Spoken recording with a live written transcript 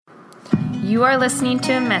You are listening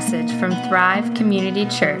to a message from Thrive Community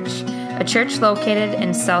Church, a church located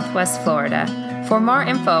in Southwest Florida. For more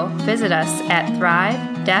info, visit us at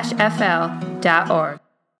thrive-fl.org.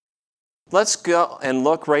 Let's go and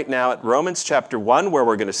look right now at Romans chapter 1, where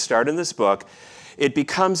we're going to start in this book. It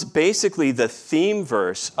becomes basically the theme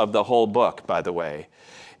verse of the whole book, by the way.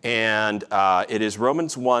 And it is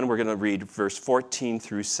Romans 1. We're going to read verse 14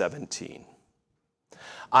 through 17.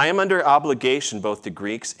 I am under obligation both to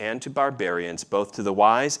Greeks and to barbarians, both to the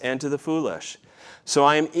wise and to the foolish. So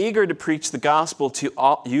I am eager to preach the gospel to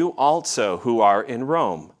you also who are in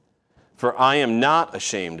Rome. For I am not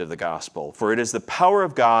ashamed of the gospel, for it is the power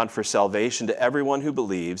of God for salvation to everyone who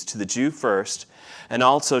believes, to the Jew first, and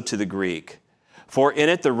also to the Greek. For in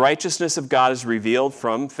it the righteousness of God is revealed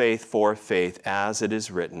from faith for faith, as it is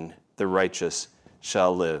written, the righteous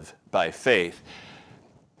shall live by faith.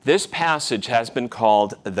 This passage has been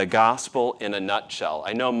called the gospel in a nutshell.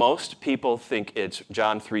 I know most people think it's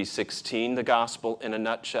John 3:16, the gospel in a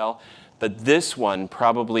nutshell, but this one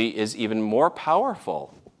probably is even more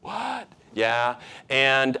powerful. What? Yeah,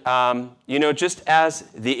 and just as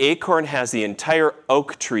the acorn has the entire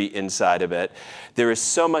oak tree inside of it, there is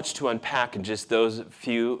so much to unpack in just those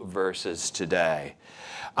few verses today.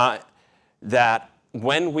 That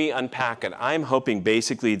when we unpack it, I'm hoping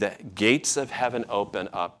basically that gates of heaven open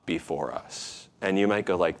up before us. And you might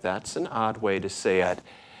go like, that's an odd way to say it.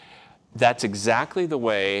 That's exactly the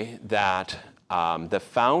way that the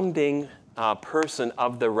founding person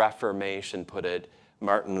of the Reformation put it,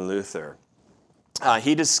 Martin Luther.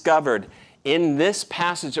 He discovered in this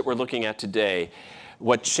passage that we're looking at today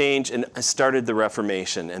what changed and started the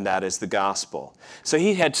Reformation, and that is the gospel. So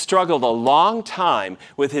he had struggled a long time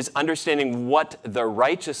with his understanding what the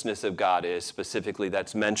righteousness of God is, specifically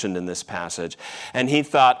that's mentioned in this passage. And he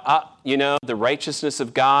thought, the righteousness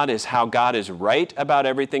of God is how God is right about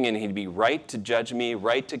everything, and he'd be right to judge me,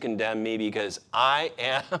 right to condemn me, because I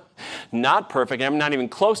am not perfect. I'm not even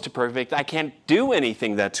close to perfect. I can't do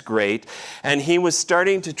anything that's great. And he was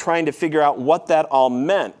starting to trying to figure out what that all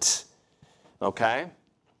meant. Okay?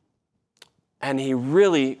 And he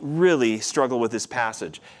really, really struggled with this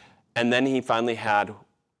passage. And then he finally had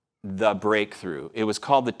the breakthrough. It was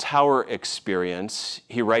called the Tower Experience.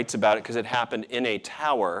 He writes about it because it happened in a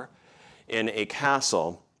tower, in a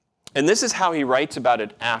castle. And this is how he writes about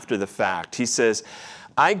it after the fact. He says,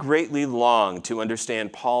 I greatly longed to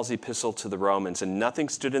understand Paul's epistle to the Romans, and nothing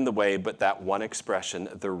stood in the way but that one expression,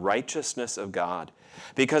 the righteousness of God.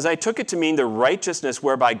 Because I took it to mean the righteousness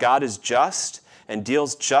whereby God is just and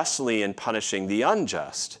deals justly in punishing the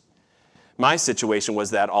unjust. My situation was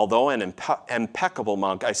that, although an impeccable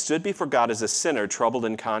monk, I stood before God as a sinner troubled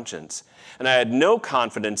in conscience, and I had no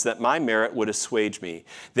confidence that my merit would assuage me.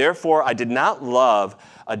 Therefore, I did not love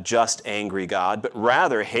a just, angry God, but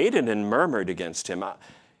rather hated and murmured against him.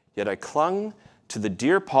 Yet I clung to the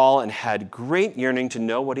dear Paul and had great yearning to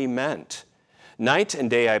know what he meant. Night and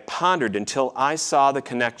day I pondered until I saw the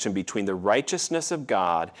connection between the righteousness of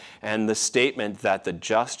God and the statement that the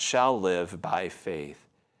just shall live by faith.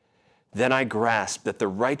 Then I grasped that the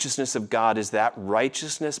righteousness of God is that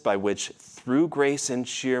righteousness by which, through grace and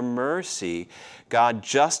sheer mercy, God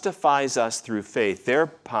justifies us through faith.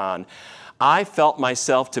 Thereupon, I felt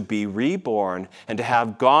myself to be reborn and to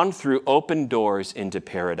have gone through open doors into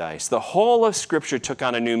paradise. The whole of Scripture took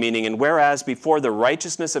on a new meaning, and whereas before the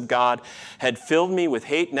righteousness of God had filled me with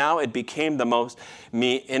hate, now it became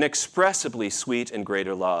me inexpressibly sweet and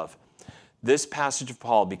greater love. This passage of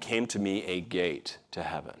Paul became to me a gate to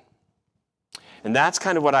heaven. And that's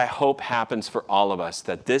kind of what I hope happens for all of us,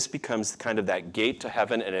 that this becomes kind of that gate to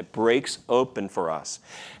heaven and it breaks open for us.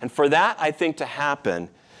 And for that, I think, to happen,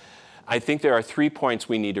 I think there are 3 points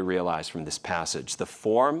we need to realize from this passage. The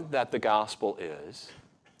form that the gospel is,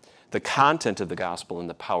 the content of the gospel, and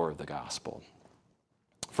the power of the gospel.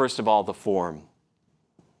 First of all, the form.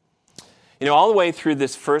 All the way through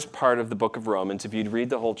this first part of the book of Romans, if you'd read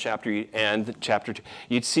the whole chapter and chapter 2,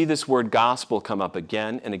 you'd see this word gospel come up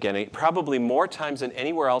again and again, probably more times than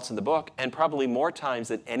anywhere else in the book, and probably more times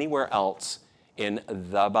than anywhere else in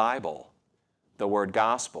the Bible. The word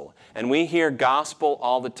gospel. And we hear gospel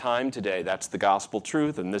all the time today. That's the gospel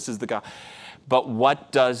truth, and this is the gospel. But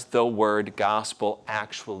what does the word gospel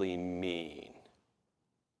actually mean?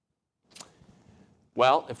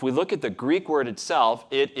 Well, if we look at the Greek word itself,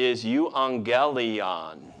 it is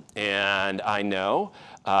euangelion. And I know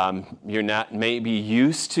you're not maybe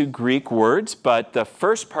used to Greek words, but the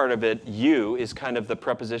first part of it, is kind of the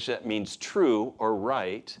preposition that means true or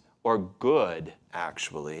right or good,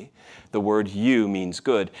 actually. The word means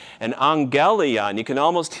good. And angelion, you can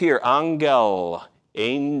almost hear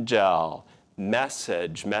angel,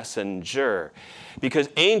 message, messenger. Because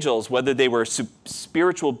angels, whether they were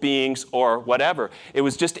spiritual beings or whatever, it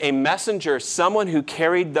was just a messenger, someone who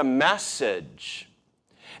carried the message.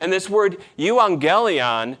 And this word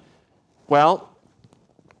euangelion, well,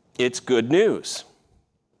 it's good news.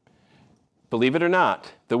 Believe it or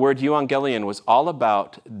not, the word euangelion was all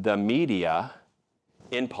about the media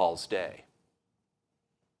in Paul's day.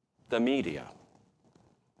 The media.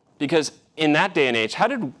 Because in that day and age, how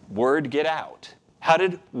did word get out? How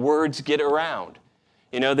did words get around?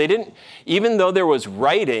 They didn't, even though there was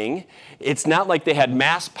writing, it's not like they had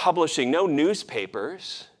mass publishing, no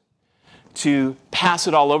newspapers to pass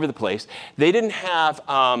it all over the place. They didn't have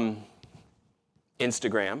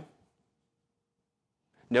Instagram,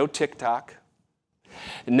 no TikTok,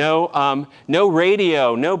 no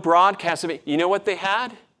radio, no broadcast. You know what they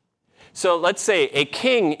had? So let's say a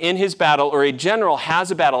king in his battle or a general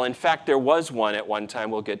has a battle. In fact, there was one at one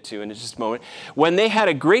time we'll get to in just a moment. When they had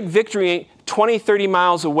a great victory 20, 30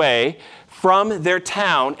 miles away from their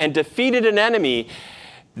town and defeated an enemy,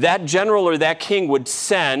 that general or that king would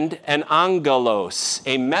send an angelos,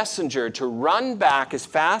 a messenger, to run back as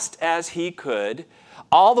fast as he could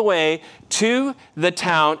all the way to the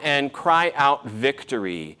town and cry out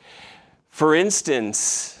victory. For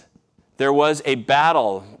instance, there was a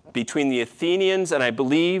battle between the Athenians and I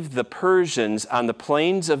believe the Persians on the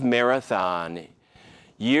plains of Marathon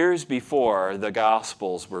years before the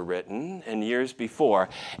Gospels were written and years before.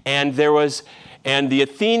 And the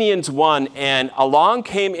Athenians won, and along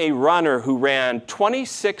came a runner who ran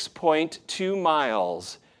 26.2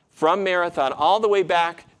 miles from Marathon all the way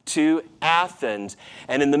back to Athens.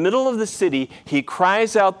 And in the middle of the city, he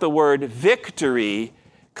cries out the word victory,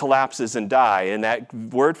 collapses and die. And that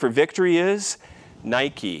word for victory is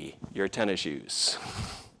Nike, your tennis shoes.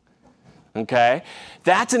 Okay?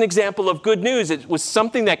 That's an example of good news. It was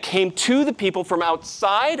something that came to the people from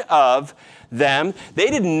outside of them. They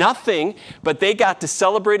did nothing, but they got to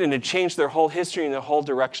celebrate and to change their whole history and the whole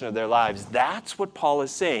direction of their lives. That's what Paul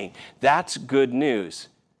is saying. That's good news.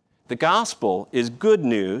 The gospel is good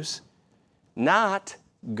news, not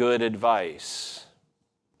good advice.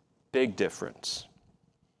 Big difference.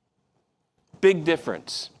 Big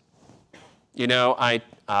difference.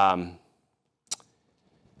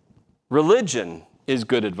 Religion is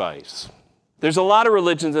good advice. There's a lot of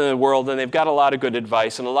religions in the world, and they've got a lot of good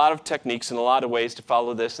advice and a lot of techniques and a lot of ways to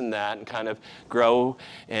follow this and that and kind of grow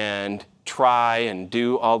and try and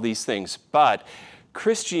do all these things. But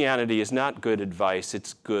Christianity is not good advice,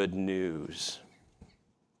 it's good news.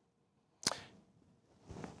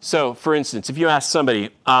 So, for instance, if you ask somebody,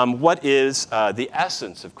 what is the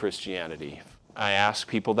essence of Christianity? I ask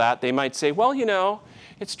people that. They might say, well,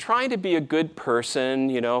 it's trying to be a good person,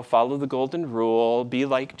 follow the golden rule, be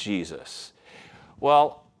like Jesus.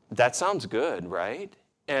 Well, that sounds good, right?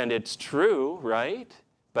 And it's true, right?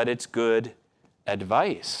 But it's good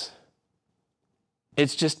advice.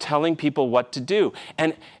 It's just telling people what to do.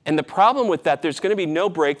 And the problem with that, there's going to be no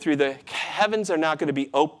breakthrough. The heavens are not going to be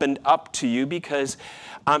opened up to you because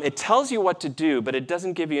it tells you what to do, but it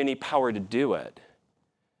doesn't give you any power to do it.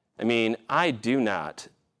 I do not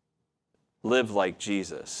live like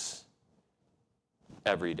Jesus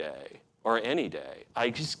every day or any day.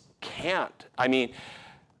 I just can't. I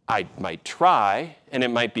might try, and it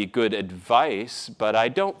might be good advice, but I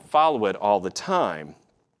don't follow it all the time.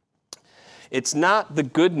 It's not the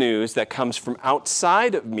good news that comes from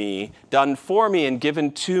outside of me, done for me and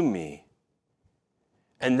given to me.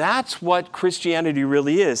 And that's what Christianity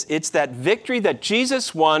really is. It's that victory that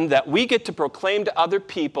Jesus won that we get to proclaim to other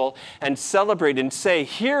people and celebrate and say,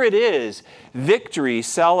 here it is, victory,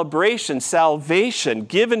 celebration, salvation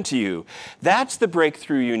given to you. That's the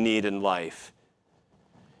breakthrough you need in life.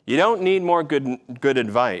 You don't need more good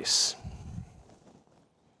advice.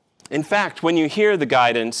 In fact, when you hear the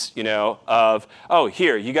guidance, of,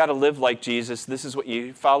 here, you got to live like Jesus. This is what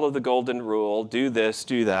you follow the golden rule. Do this,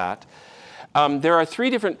 do that. There are three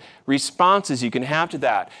different responses you can have to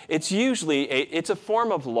that. It's usually it's a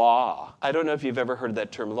form of law. I don't know if you've ever heard of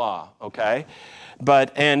that term law, okay?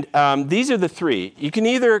 But these are the three. You can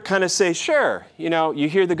either kind of say, sure, you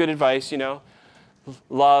hear the good advice,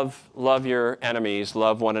 love your enemies,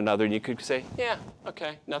 love one another. And you could say, yeah,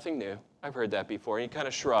 okay, nothing new. I've heard that before. And you kind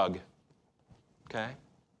of shrug, okay?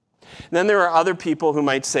 And then there are other people who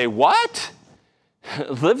might say, what?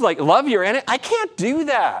 Love your enemy? I can't do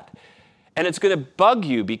that. And it's going to bug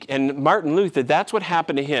you. And Martin Luther, that's what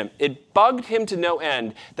happened to him. It bugged him to no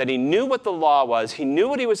end that he knew what the law was, he knew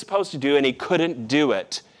what he was supposed to do, and he couldn't do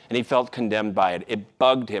it. And he felt condemned by it. It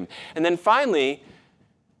bugged him. And then finally,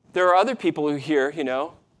 there are other people who hear,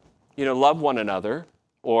 love one another.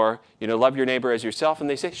 Or, love your neighbor as yourself. And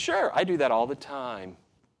they say, sure, I do that all the time.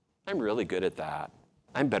 I'm really good at that.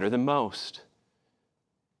 I'm better than most.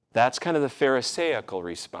 That's kind of the Pharisaical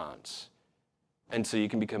response. And so you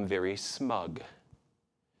can become very smug.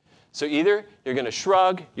 So either you're going to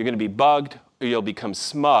shrug, you're going to be bugged, or you'll become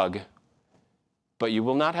smug, but you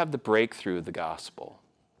will not have the breakthrough of the gospel.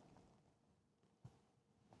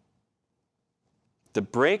 The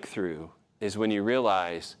breakthrough is when you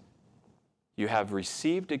realize you have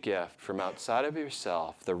received a gift from outside of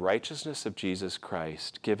yourself, the righteousness of Jesus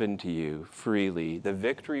Christ given to you freely, the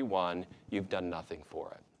victory won, you've done nothing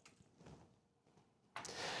for it.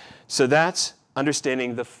 So that's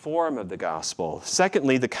understanding the form of the gospel.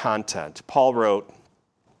 Secondly, the content. Paul wrote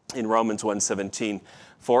in Romans 1:17,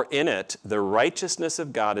 for in it the righteousness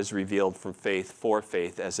of God is revealed from faith for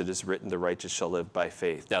faith, as it is written, the righteous shall live by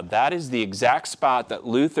faith. Now that is the exact spot that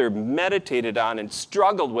Luther meditated on and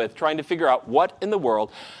struggled with, trying to figure out what in the world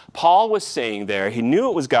Paul was saying there. He knew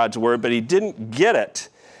it was God's word, but he didn't get it.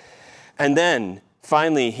 And then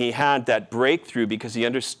finally he had that breakthrough because he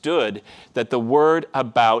understood that the word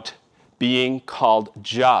about being called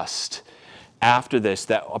just after this,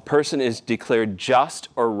 that a person is declared just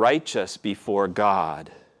or righteous before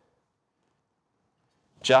God.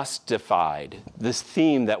 Justified, this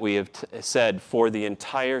theme that we have said for the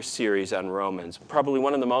entire series on Romans, probably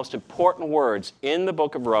one of the most important words in the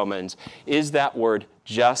book of Romans is that word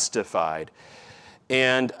justified.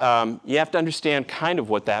 And you have to understand kind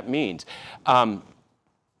of what that means. To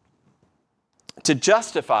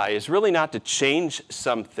justify is really not to change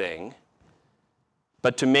something,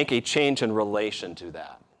 but to make a change in relation to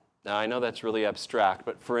that. Now, I know that's really abstract,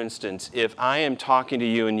 but for instance, if I am talking to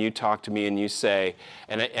you and you talk to me and you say,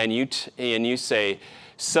 and you say,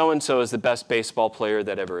 so-and-so is the best baseball player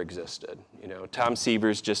that ever existed. Tom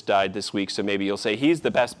Seavers just died this week, so maybe you'll say, he's the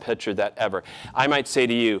best pitcher that ever. I might say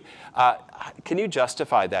to you, can you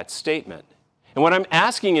justify that statement? And what I'm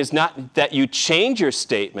asking is not that you change your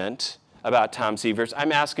statement about Tom Seavers.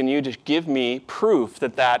 I'm asking you to give me proof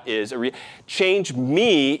that is change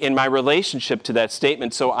me in my relationship to that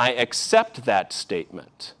statement so I accept that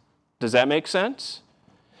statement. Does that make sense?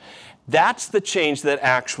 That's the change that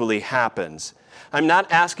actually happens. I'm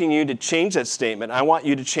not asking you to change that statement. I want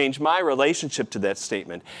you to change my relationship to that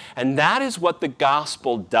statement. And that is what the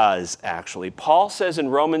gospel does, actually. Paul says in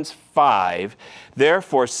Romans 5,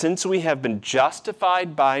 therefore, since we have been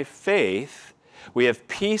justified by faith, we have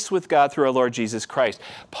peace with God through our Lord Jesus Christ.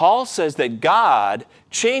 Paul says that God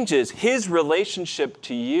changes his relationship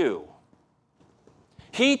to you.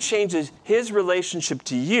 He changes his relationship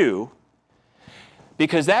to you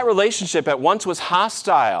because that relationship at once was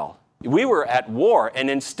hostile. We were at war, and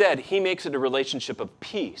instead he makes it a relationship of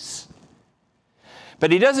peace.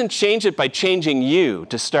 But he doesn't change it by changing you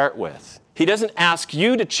to start with. He doesn't ask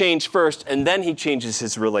you to change first, and then he changes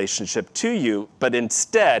his relationship to you, but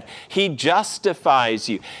instead, he justifies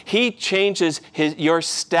you. He changes your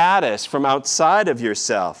status from outside of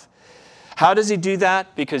yourself. How does he do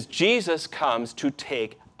that? Because Jesus comes to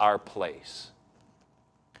take our place.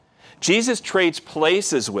 Jesus trades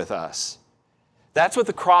places with us. That's what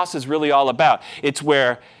the cross is really all about. It's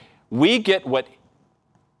where we get what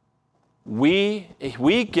he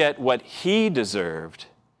deserved,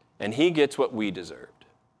 and he gets what we deserved.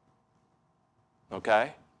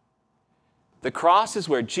 Okay? The cross is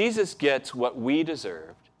where Jesus gets what we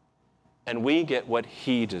deserved, and we get what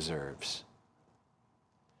he deserves.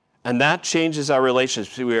 And that changes our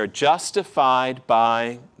relationship. We are justified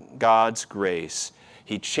by God's grace.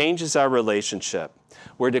 He changes our relationship.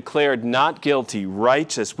 We're declared not guilty,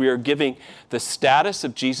 righteous. We are giving the status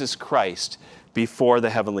of Jesus Christ before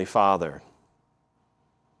the Heavenly Father.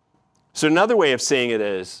 So another way of saying it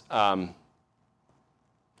is,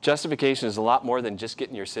 justification is a lot more than just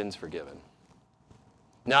getting your sins forgiven.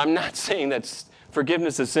 Now, I'm not saying that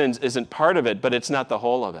forgiveness of sins isn't part of it, but it's not the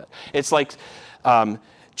whole of it. It's like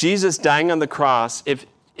Jesus dying on the cross.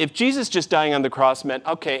 If Jesus just dying on the cross meant,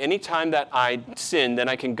 okay, anytime that I sin, then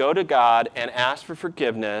I can go to God and ask for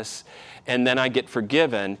forgiveness, and then I get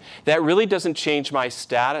forgiven, that really doesn't change my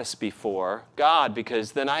status before God,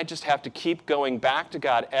 because then I just have to keep going back to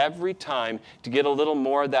God every time to get a little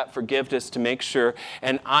more of that forgiveness to make sure,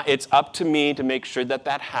 and it's up to me to make sure that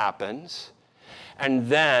that happens, and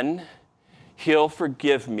then he'll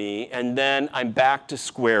forgive me, and then I'm back to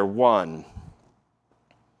square one.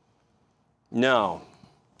 No.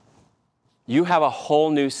 You have a whole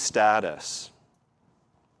new status.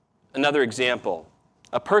 Another example.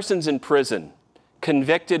 A person's in prison,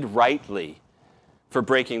 convicted rightly for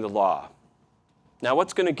breaking the law. Now,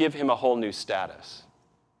 what's going to give him a whole new status?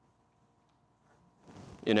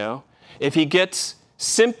 If he gets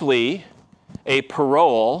simply a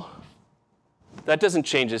parole. That doesn't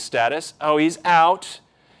change his status. Oh, he's out.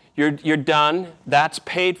 You're done. That's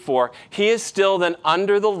paid for. He is still then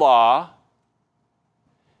under the law,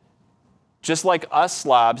 just like us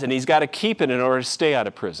slobs, and he's got to keep it in order to stay out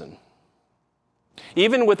of prison.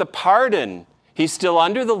 Even with a pardon, he's still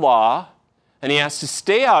under the law, and he has to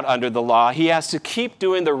stay out under the law. He has to keep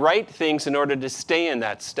doing the right things in order to stay in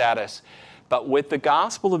that status. But with the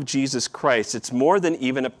gospel of Jesus Christ, it's more than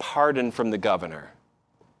even a pardon from the governor.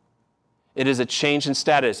 It is a change in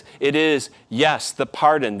status. It is, yes, the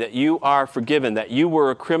pardon, that you are forgiven, that you were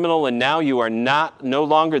a criminal and now you are no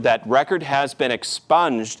longer. That record has been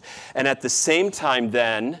expunged. And at the same time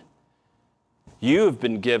then, you have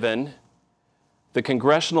been given the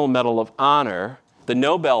Congressional Medal of Honor, the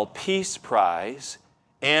Nobel Peace Prize,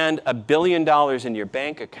 and $1 billion in your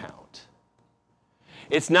bank account.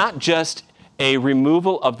 It's not just a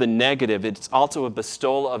removal of the negative, it's also a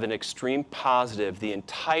bestowal of an extreme positive, the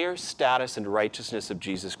entire status and righteousness of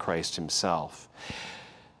Jesus Christ himself.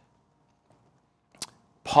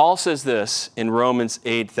 Paul says this in Romans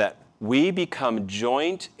 8, that we become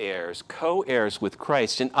joint heirs, co-heirs with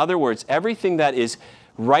Christ. In other words, everything that is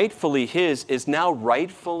rightfully his is now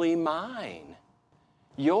rightfully mine,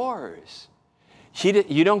 yours.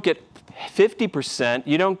 You don't get 50%,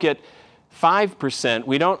 you don't get 5%.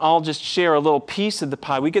 We don't all just share a little piece of the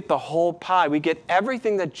pie. We get the whole pie. We get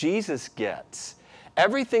everything that Jesus gets.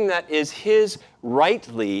 Everything that is his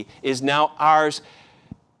rightly is now ours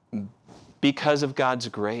because of God's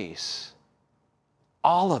grace.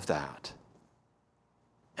 All of that.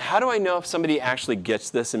 How do I know if somebody actually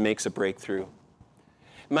gets this and makes a breakthrough?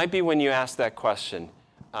 It might be when you ask that question,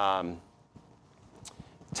 tell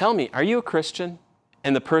me, are you a Christian?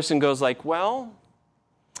 And the person goes like, well,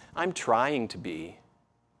 I'm trying to be.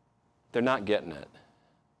 They're not getting it.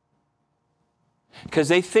 Because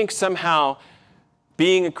they think somehow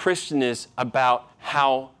being a Christian is about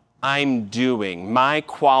how I'm doing. My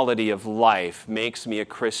quality of life makes me a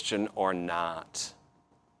Christian or not.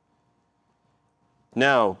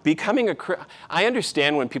 No, I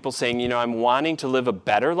understand when people saying, I'm wanting to live a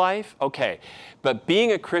better life. Okay, but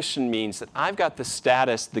being a Christian means that I've got the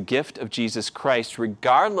status, the gift of Jesus Christ,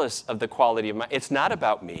 regardless of the quality of it's not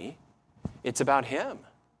about me. It's about him.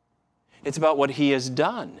 It's about what he has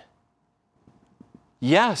done.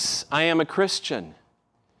 Yes, I am a Christian.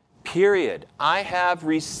 Period. I have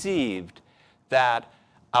received that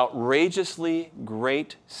outrageously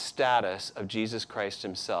great status of Jesus Christ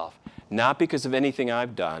himself. Not because of anything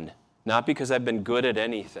I've done, not because I've been good at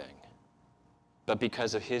anything, but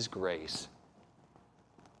because of his grace.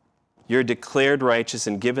 You're declared righteous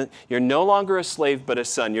and given. You're no longer a slave, but a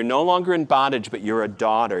son. You're no longer in bondage, but you're a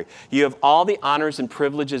daughter. You have all the honors and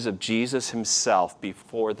privileges of Jesus himself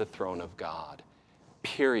before the throne of God.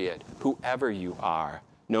 Period. Whoever you are,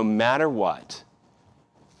 no matter what.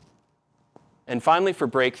 And finally, for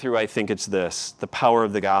breakthrough, I think it's this, the power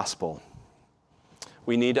of the gospel.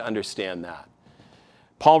 We need to understand that.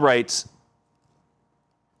 Paul writes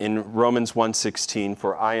in Romans 1:16,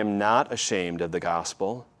 "For I am not ashamed of the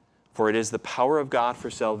gospel, for it is the power of God for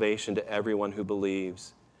salvation to everyone who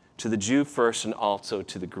believes, to the Jew first and also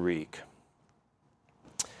to the Greek."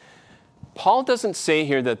 Paul doesn't say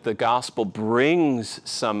here that the gospel brings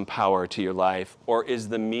some power to your life or is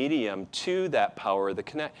the medium to that power, the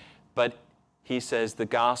connect, but he says the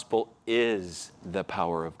gospel is the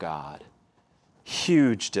power of God.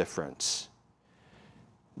 Huge difference.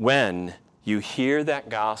 When you hear that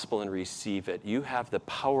gospel and receive it, you have the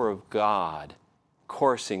power of God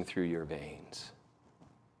coursing through your veins.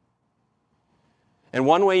 And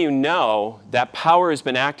one way you know that power has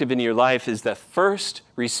been active in your life is the first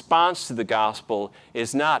response to the gospel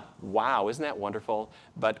is not, wow, isn't that wonderful,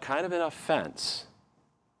 but kind of an offense.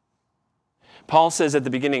 Paul says at the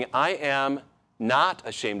beginning, I am not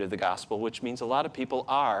ashamed of the gospel, which means a lot of people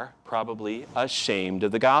are probably ashamed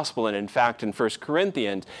of the gospel. And in fact, in 1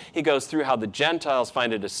 Corinthians, he goes through how the Gentiles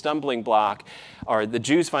find it a stumbling block, or the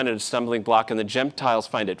Jews find it a stumbling block, and the Gentiles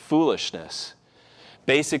find it foolishness.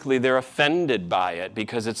 Basically, they're offended by it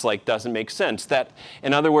because it's like, doesn't make sense. That,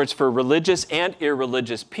 in other words, for religious and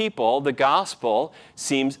irreligious people, the gospel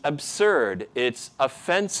seems absurd. It's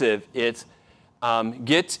offensive. It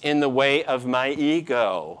gets in the way of my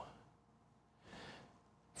ego.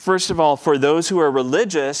 First of all, for those who are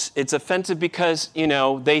religious, it's offensive because,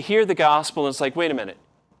 they hear the gospel and it's like, wait a minute,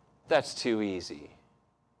 that's too easy.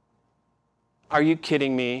 Are you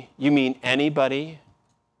kidding me? You mean anybody?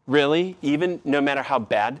 Really? Even no matter how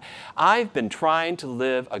bad? I've been trying to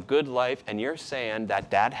live a good life and you're saying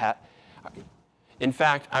that In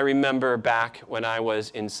fact, I remember back when I was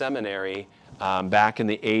in seminary, back in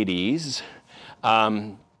the 80s,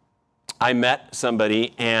 I met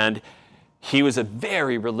somebody, and he was a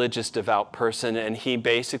very religious, devout person, and he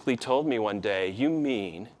basically told me one day, "You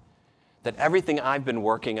mean that everything I've been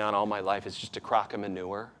working on all my life is just a crock of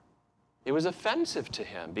manure?" It was offensive to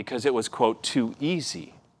him because it was, quote, too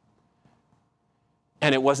easy.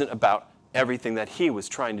 And it wasn't about everything that he was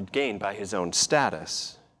trying to gain by his own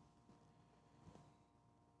status.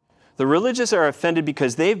 The religious are offended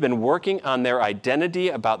because they've been working on their identity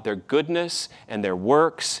about their goodness and their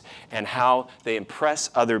works and how they impress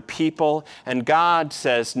other people. And God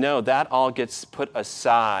says, no, that all gets put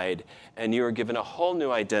aside, and you are given a whole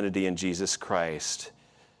new identity in Jesus Christ.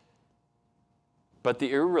 But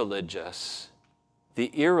the irreligious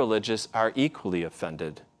are equally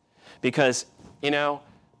offended because,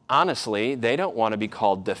 honestly, they don't want to be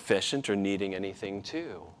called deficient or needing anything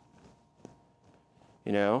too.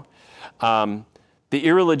 The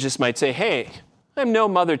irreligious might say, "Hey, I'm no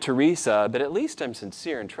Mother Teresa, but at least I'm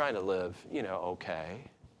sincere and trying to live,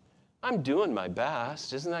 okay. I'm doing my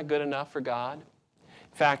best. Isn't that good enough for God?"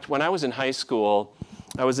 In fact, when I was in high school,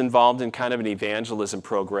 I was involved in kind of an evangelism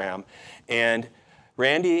program, and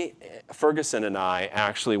Randy Ferguson and I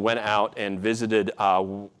actually went out and visited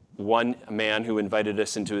one man who invited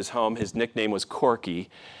us into his home. His nickname was Corky.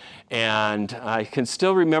 And I can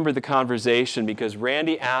still remember the conversation because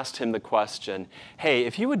Randy asked him the question, "Hey,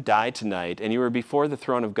 if you would die tonight and you were before the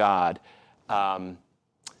throne of God, and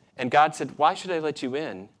God said, 'Why should I let you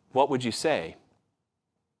in?' what would you say?"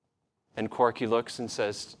 And Corky looks and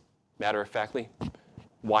says, matter-of-factly,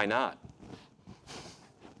 "Why not?"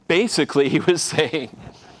 Basically, he was saying,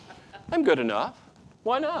 "I'm good enough.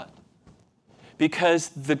 Why not?" Because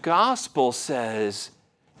the gospel says,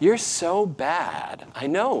 you're so bad. I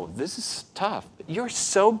know, this is tough. But you're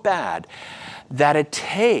so bad that it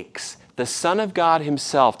takes the Son of God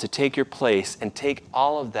himself to take your place and take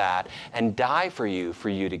all of that and die for you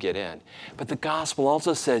to get in. But the gospel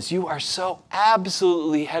also says you are so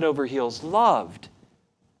absolutely head over heels loved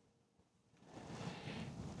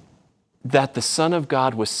that the Son of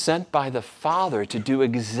God was sent by the Father to do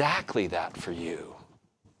exactly that for you,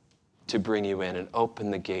 to bring you in and open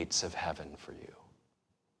the gates of heaven for you.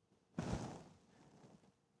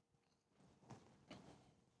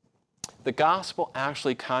 The gospel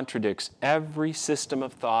actually contradicts every system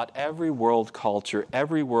of thought, every world culture,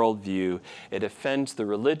 every worldview. It offends the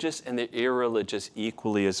religious and the irreligious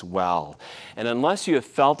equally as well. And unless you have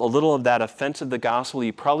felt a little of that offense of the gospel,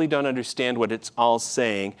 you probably don't understand what it's all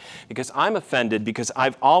saying. Because I'm offended because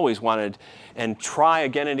I've always wanted and try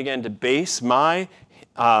again and again to base my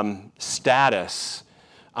status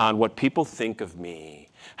on what people think of me,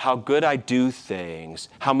 how good I do things,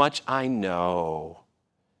 how much I know.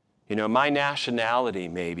 My nationality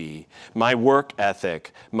maybe, my work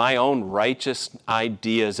ethic, my own righteous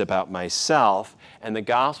ideas about myself. And the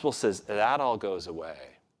gospel says that all goes away.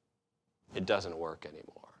 It doesn't work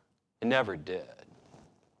anymore. It never did.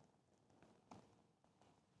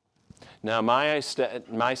 Now my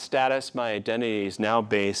status, my identity is now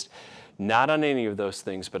based not on any of those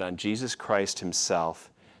things, but on Jesus Christ himself,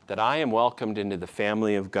 that I am welcomed into the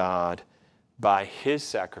family of God by his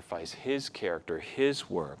sacrifice, his character, his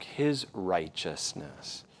work, his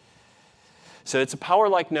righteousness. So it's a power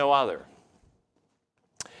like no other.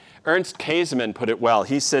 Ernst Käsemann put it well.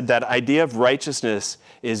 He said that idea of righteousness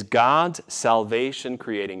is God's salvation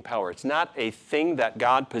creating power. It's not a thing that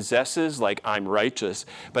God possesses like I'm righteous,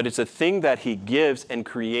 but it's a thing that he gives and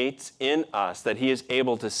creates in us, that he is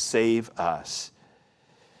able to save us.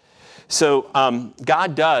 So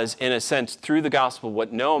God does, in a sense, through the gospel,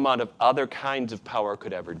 what no amount of other kinds of power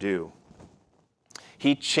could ever do.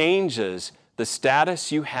 He changes the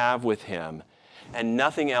status you have with him, and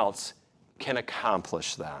nothing else can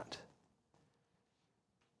accomplish that.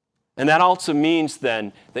 And that also means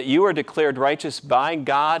then that you are declared righteous by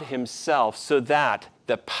God himself, so that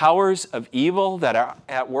the powers of evil that are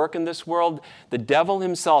at work in this world, the devil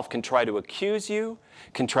himself can try to accuse you,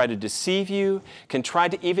 can try to deceive you, can try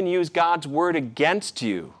to even use God's word against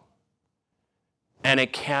you. And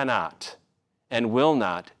it cannot and will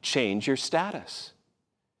not change your status.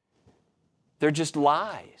 They're just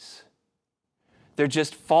lies. They're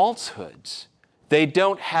just falsehoods. They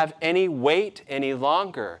don't have any weight any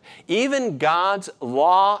longer. Even God's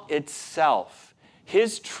law itself,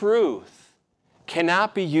 his truth,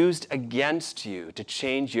 cannot be used against you to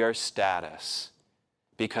change your status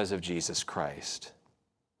because of Jesus Christ.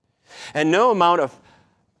 And no amount of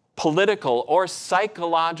political or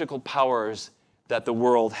psychological powers that the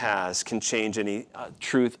world has can change any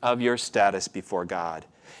truth of your status before God.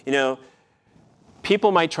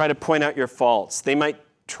 People might try to point out your faults. They might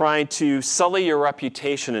trying to sully your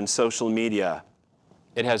reputation in social media,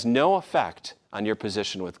 it has no effect on your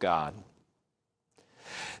position with God.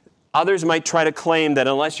 Others might try to claim that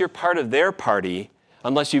unless you're part of their party,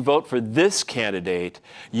 unless you vote for this candidate,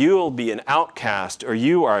 you will be an outcast or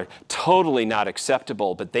you are totally not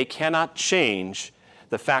acceptable, but they cannot change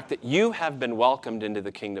the fact that you have been welcomed into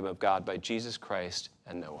the kingdom of God by Jesus Christ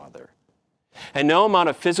and no other. And no amount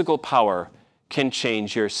of physical power can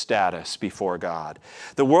change your status before God.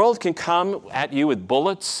 The world can come at you with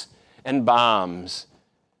bullets and bombs,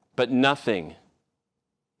 but nothing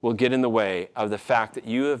will get in the way of the fact that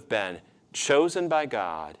you have been chosen by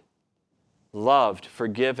God, loved,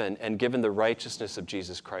 forgiven, and given the righteousness of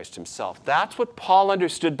Jesus Christ himself. That's what Paul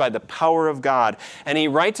understood by the power of God. And he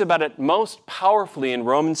writes about it most powerfully in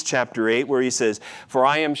Romans chapter 8, where he says, "For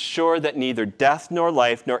I am sure that neither death nor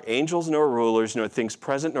life, nor angels nor rulers, nor things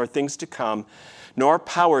present nor things to come, nor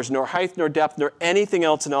powers, nor height, nor depth, nor anything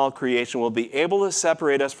else in all creation will be able to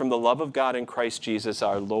separate us from the love of God in Christ Jesus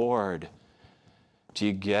our Lord." Do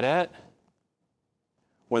you get it?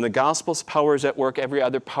 When the gospel's power is at work, every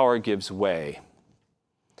other power gives way.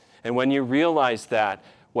 And when you realize that,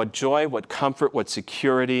 what joy, what comfort, what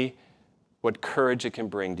security, what courage it can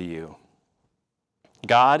bring to you.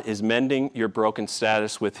 God is mending your broken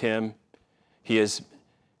status with him. He has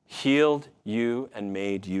healed you and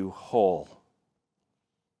made you whole.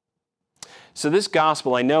 So this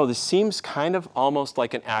gospel, I know this seems kind of almost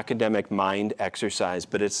like an academic mind exercise,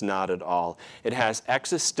 but it's not at all. It has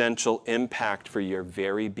existential impact for your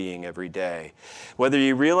very being every day. Whether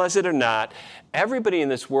you realize it or not, everybody in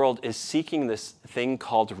this world is seeking this thing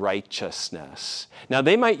called righteousness. Now,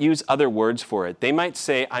 they might use other words for it. They might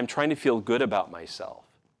say, "I'm trying to feel good about myself."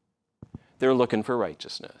 They're looking for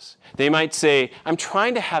righteousness. They might say, "I'm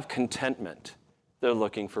trying to have contentment." They're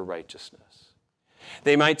looking for righteousness.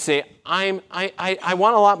 They might say, I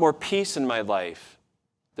want a lot more peace in my life.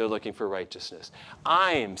 They're looking for righteousness.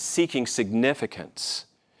 I'm seeking significance.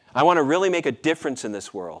 I want to really make a difference in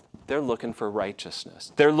this world. They're looking for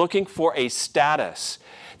righteousness. They're looking for a status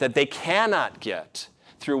that they cannot get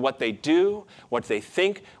through what they do, what they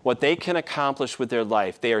think, what they can accomplish with their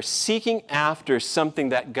life. They are seeking after something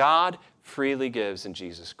that God freely gives in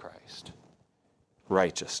Jesus Christ.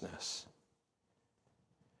 Righteousness.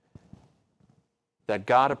 That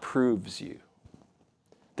God approves you,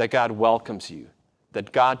 that God welcomes you,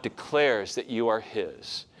 that God declares that you are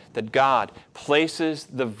his, that God places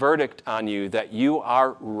the verdict on you that you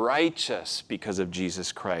are righteous because of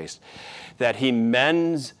Jesus Christ, that he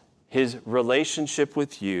mends his relationship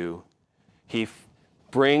with you, he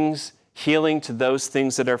brings healing to those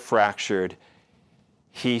things that are fractured,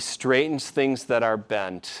 he straightens things that are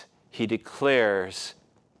bent, he declares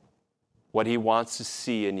what he wants to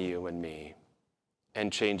see in you and me,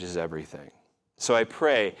 and changes everything. So I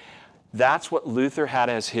pray that's what Luther had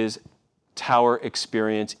as his tower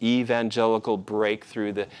experience, evangelical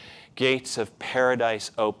breakthrough, the gates of paradise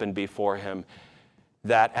open before him,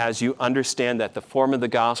 that as you understand that the form of the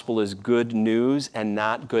gospel is good news and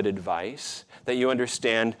not good advice, that you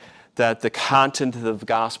understand that the content of the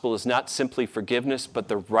gospel is not simply forgiveness, but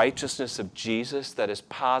the righteousness of Jesus that is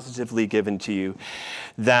positively given to you,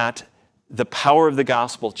 that the power of the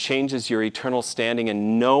gospel changes your eternal standing,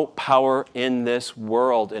 and no power in this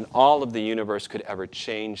world, in all of the universe, could ever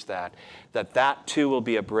change that. That too will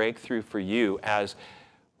be a breakthrough for you as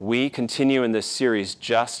we continue in this series,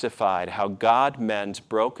 Justified, how God mends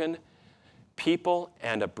broken people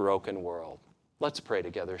and a broken world. Let's pray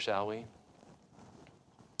together, shall we?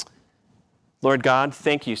 Lord God,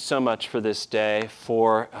 thank you so much for this day,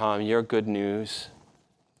 for your good news,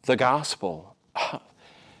 the gospel.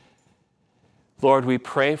 Lord, we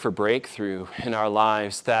pray for breakthrough in our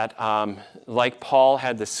lives, that like Paul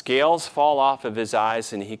had the scales fall off of his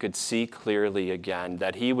eyes and he could see clearly again,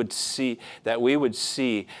 that we would see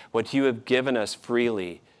what you have given us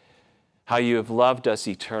freely, how you have loved us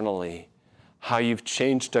eternally, how you've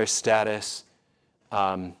changed our status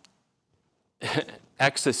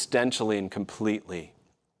existentially and completely.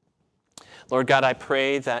 Lord God, I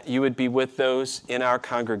pray that you would be with those in our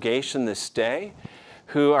congregation this day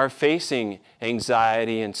who are facing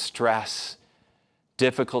anxiety and stress,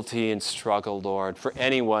 difficulty and struggle, Lord. For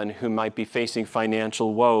anyone who might be facing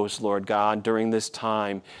financial woes, Lord God, during this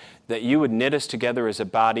time, that you would knit us together as a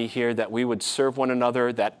body here, that we would serve one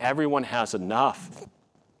another, that everyone has enough,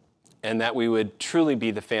 and that we would truly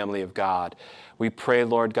be the family of God. We pray,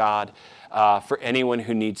 Lord God, for anyone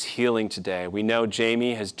who needs healing today. We know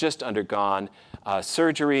Jamie has just undergone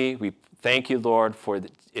surgery. We thank you, Lord, for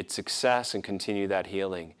its success, and continue that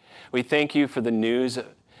healing. We thank you for the news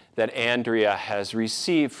that Andrea has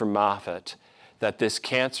received from Moffitt, that this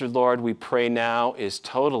cancer, Lord, we pray now is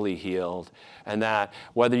totally healed, and that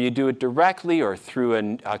whether you do it directly or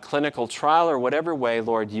through a clinical trial or whatever way,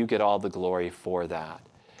 Lord, you get all the glory for that.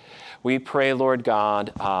 We pray, Lord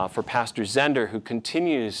God, for Pastor Zender, who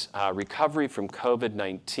continues recovery from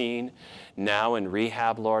COVID-19, now in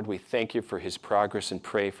rehab, Lord. We thank you for his progress and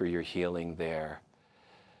pray for your healing there.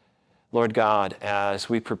 Lord God, as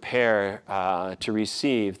we prepare to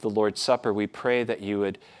receive the Lord's Supper, we pray that you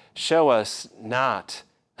would show us not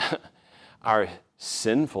our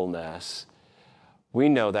sinfulness. We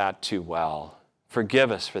know that too well.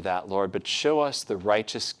 Forgive us for that, Lord, but show us the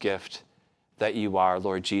righteous gift that you are,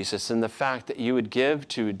 Lord Jesus, and the fact that you would give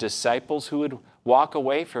to disciples who would walk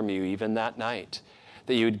away from you even that night,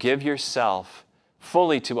 that you would give yourself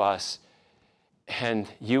fully to us, and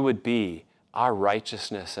you would be our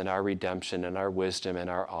righteousness and our redemption and our wisdom and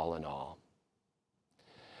our all in all.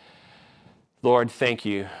 Lord, thank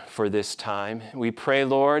you for this time. We pray,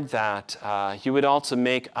 Lord, that you would also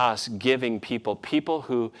make us giving people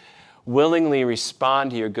who willingly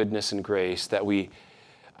respond to your goodness and grace, that we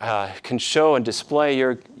can show and display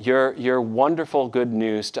your wonderful good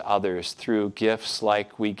news to others through gifts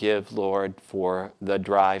like we give, Lord, for the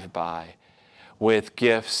drive-by, with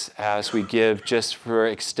gifts as we give just for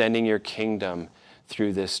extending your kingdom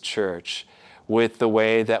through this church, with the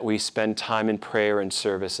way that we spend time in prayer and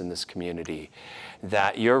service in this community,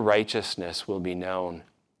 that your righteousness will be known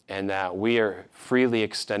and that we are freely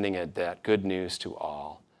extending it, that good news to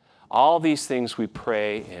all. All these things we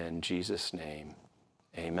pray in Jesus' name.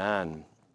 Amen.